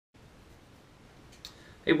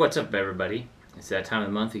Hey, what's up, everybody? It's that time of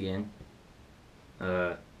the month again.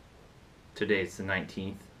 Today it's the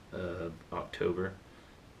 19th of October,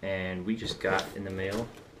 and we just got in the mail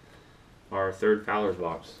our third Fowlers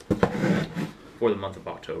box for the month of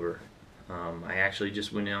October. I actually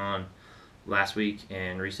just went on last week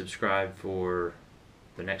and resubscribed for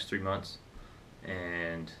the next 3 months,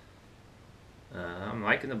 and I'm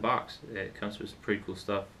liking the box. It comes with some pretty cool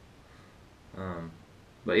stuff.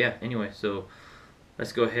 But yeah, anyway, so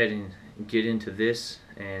let's go ahead and get into this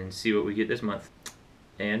and see what we get this month.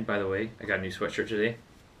 And by the way, I got a new sweatshirt today.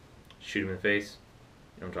 Shoot him in the face.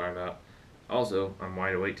 You know what I'm talking about. Also, I'm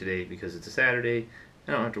wide awake today because it's a Saturday.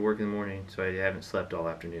 I don't have to work in the morning, so I haven't slept all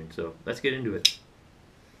afternoon. So let's get into it.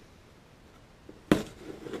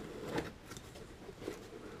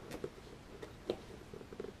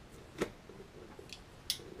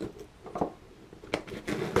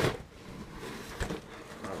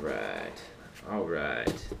 All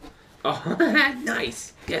right. Oh,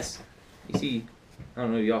 nice. Yes. You see, I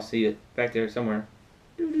don't know if y'all see it back there somewhere.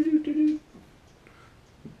 We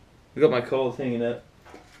got my calls hanging up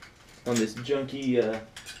on this junky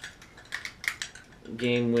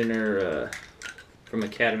game winner from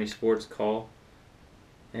Academy Sports call.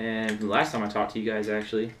 And the last time I talked to you guys,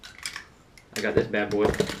 actually, I got this bad boy.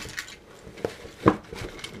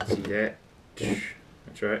 See that?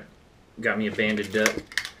 That's right. Got me a banded duck.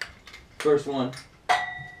 First one.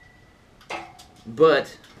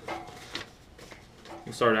 But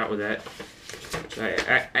we'll start out with that.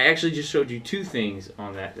 I actually just showed you two things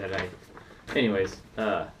on that anyways,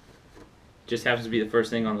 just happens to be the first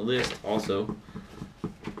thing on the list. Also,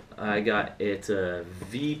 I got it's a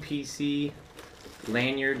VPC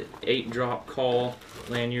lanyard, 8-drop call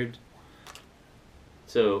lanyard.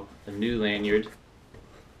 So a new lanyard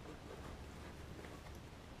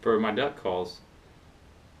for my duck calls.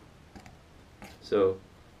 So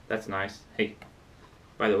that's nice. Hey,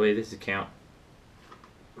 by the way, this account,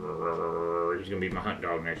 he's gonna be my hunt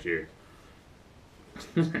dog next year.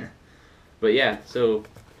 But yeah, so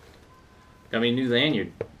got me a new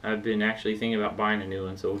lanyard. I've been actually thinking about buying a new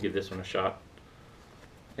one, so we'll give this one a shot.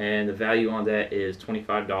 And the value on that is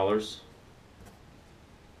 $25.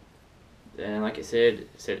 And like I said, it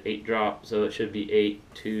said 8-drop, so it should be 8,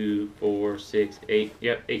 2, 4, 6, 8.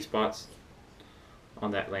 Yep, 8 spots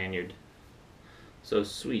on that lanyard. So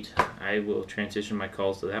sweet. I will transition my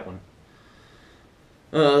calls to that one.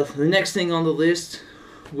 The next thing on the list,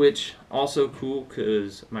 which also cool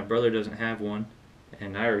because my brother doesn't have one,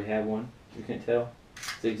 and I already have one. You can tell.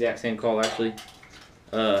 It's the exact same call actually.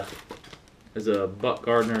 There's a Buck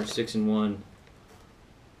Gardner 6-in-1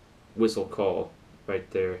 whistle call right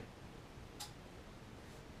there.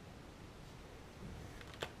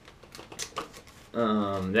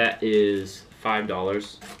 That is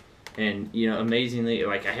 $5. And you know, amazingly,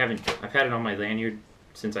 like I've had it on my lanyard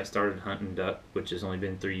since I started hunting duck, which has only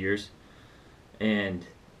been 3 years, and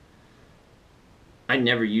I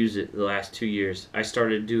never used it the last 2 years. I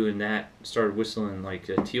started doing that, started whistling like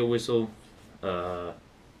a teal whistle, the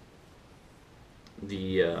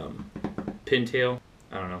pintail.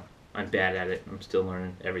 I don't know. I'm bad at it. I'm still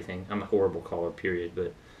learning everything. I'm a horrible caller, period.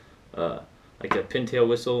 But like a pintail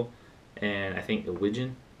whistle, and I think the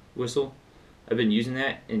widgeon whistle. I've been using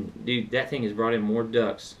that, and dude, that thing has brought in more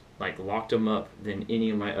ducks, like locked them up, than any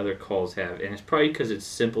of my other calls have. And it's probably because it's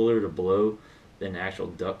simpler to blow than the actual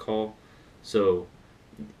duck call. So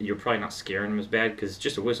you're probably not scaring them as bad because it's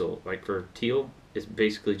just a whistle. Like for teal, it's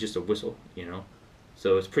basically just a whistle, you know.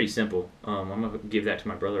 So it's pretty simple. I'm gonna give that to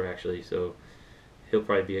my brother actually, so he'll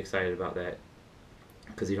probably be excited about that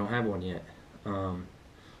because he don't have one yet.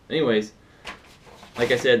 Anyways,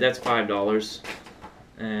 like I said, that's $5.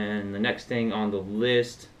 And the next thing on the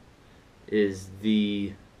list is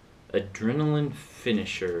the Adrenaline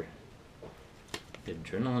Finisher.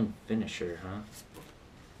 Adrenaline Finisher, huh?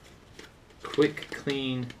 Quick,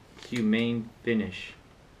 clean, humane finish.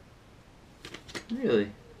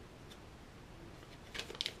 Really?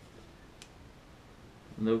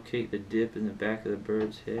 Locate the dip in the back of the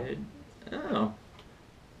bird's head. Oh.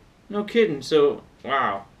 No kidding. So,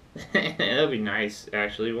 wow. That'd be nice,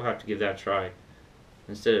 actually. We'll have to give that a try.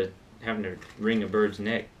 Instead of having to wring a bird's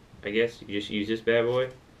neck, I guess you just use this bad boy.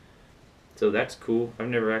 So that's cool. I've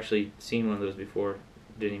never actually seen one of those before.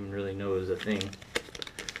 Didn't even really know it was a thing.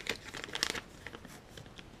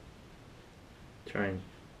 Try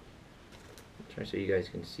so you guys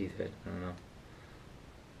can see that. I don't know.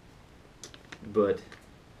 But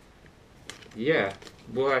yeah,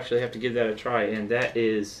 we'll actually have to give that a try, and that's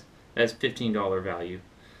 $15 value,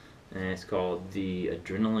 and it's called the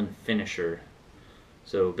Adrenaline Finisher.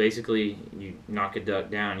 So basically, you knock a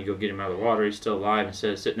duck down, you go get him out of the water, he's still alive.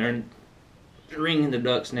 Instead of sitting there and wringing the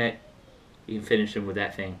duck's neck, you can finish him with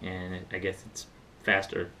that thing, and I guess it's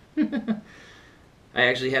faster. I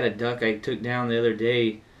actually had a duck I took down the other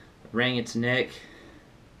day, wrang its neck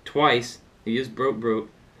twice. He just broke.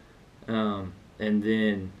 And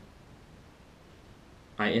then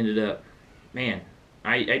I ended up, man,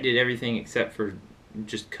 I did everything except for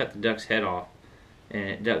just cut the duck's head off,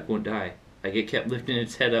 and the duck wouldn't die. Like, it kept lifting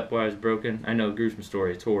its head up while I was broken. I know, gruesome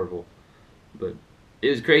story, it's horrible. But it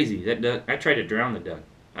was crazy. That duck, I tried to drown the duck.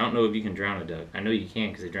 I don't know if you can drown a duck. I know you can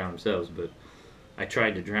because they drown themselves, but I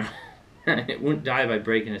tried to drown. It wouldn't die by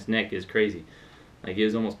breaking its neck. It's crazy. Like, it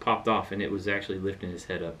was almost popped off, and it was actually lifting his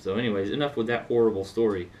head up. So anyways, enough with that horrible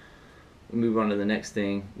story. We'll move on to the next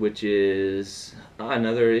thing, which is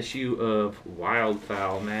another issue of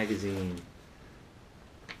Wildfowl magazine.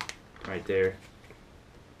 Right there.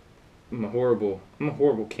 I'm a horrible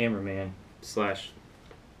cameraman slash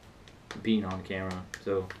being on camera.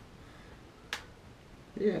 So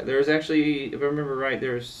yeah, there's actually, if I remember right,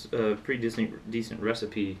 there's a pretty decent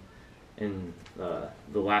recipe in the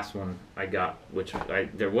last one I got, which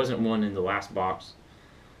there wasn't one in the last box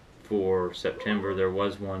for September. There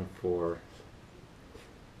was one for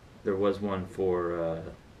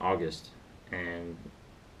August, and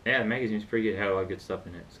yeah, the magazine's pretty good. It had a lot of good stuff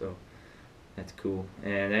in it, so that's cool.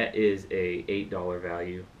 And that is a $8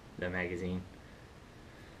 value, the magazine.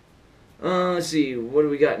 Let's see, what do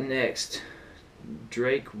we got next?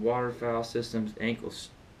 Drake Waterfowl Systems ankle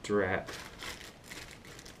strap.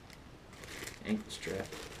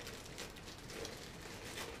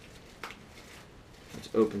 Let's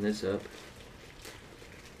open this up.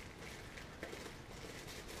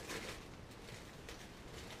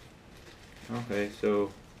 Okay,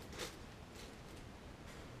 so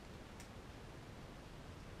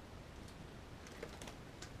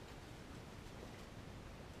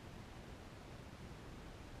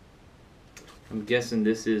I'm guessing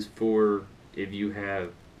this is for if you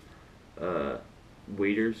have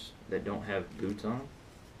waders that don't have boots on.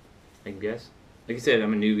 I guess. Like I said,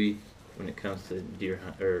 I'm a newbie when it comes to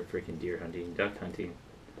duck hunting.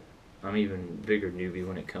 I'm even bigger newbie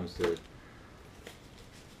when it comes to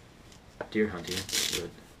deer hunting, but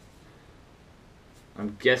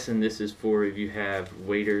I'm guessing this is for if you have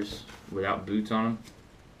waders without boots on them.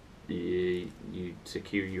 You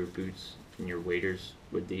secure your boots and your waders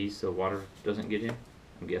with these so water doesn't get in.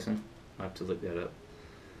 I'm guessing. I'll have to look that up.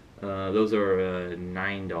 Those are a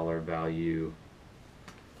 $9 value.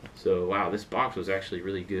 So wow, this box was actually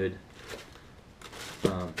really good.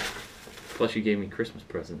 Plus you gave me Christmas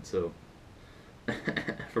present, so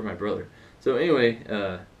for my brother. So anyway,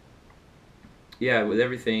 yeah, with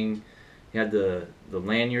everything, you had the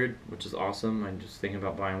lanyard, which is awesome. I'm just thinking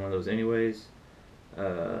about buying one of those anyways.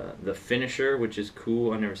 The finisher, which is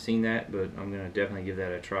cool. I've never seen that, but I'm gonna definitely give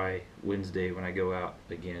that a try Wednesday when I go out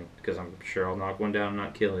again, because I'm sure I'll knock one down and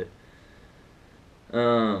not kill it.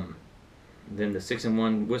 Then the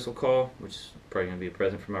 6-in-1 whistle call, which is probably gonna be a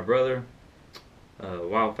present for my brother.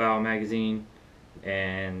 Wildfowl magazine,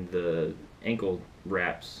 and the ankle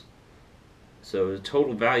wraps. So the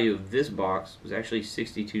total value of this box was actually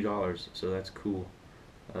 $62, so that's cool.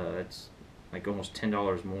 That's like almost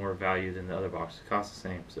 $10 more value than the other box. It costs the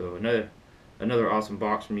same. So another awesome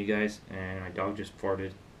box from you guys. And my dog just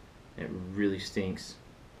farted. It really stinks.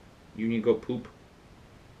 You need to go poop?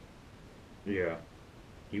 Yeah,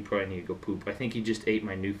 you probably need to go poop. I think he just ate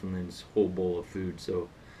my Newfoundland's whole bowl of food, so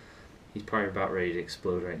he's probably about ready to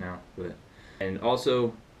explode right now. And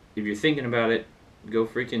also, if you're thinking about it, go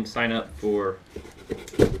freaking sign up for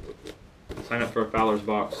a Fowlers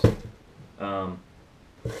box.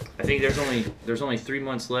 I think there's only 3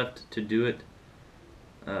 months left to do it.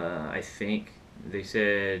 I think they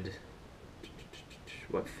said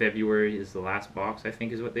what, February is the last box, I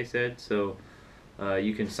think is what they said. So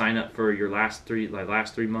you can sign up for your last three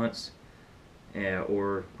months,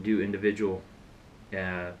 or do individual.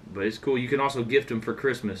 But it's cool. You can also gift them for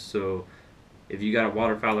Christmas. So if you got a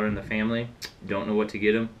waterfowler in the family, don't know what to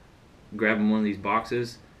get them, grab them one of these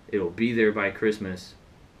boxes. It'll be there by Christmas.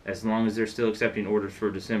 As long as they're still accepting orders for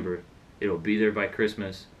December, it'll be there by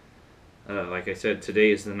Christmas. Like I said,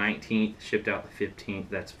 today is the 19th, shipped out the 15th.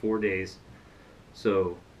 That's 4 days.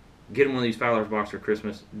 So get them one of these Fowlers box for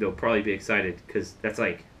Christmas. They'll probably be excited because that's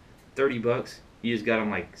like $30. You just got them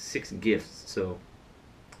like 6 gifts. So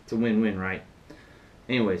it's a win-win, right?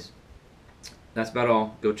 Anyways, that's about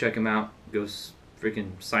all. Go check them out. Go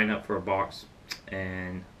freaking sign up for a box,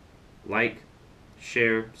 and like,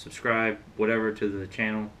 share, subscribe, whatever to the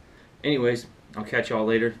channel. Anyways, I'll catch y'all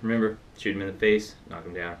later. Remember, shoot him in the face, knock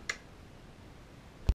him down.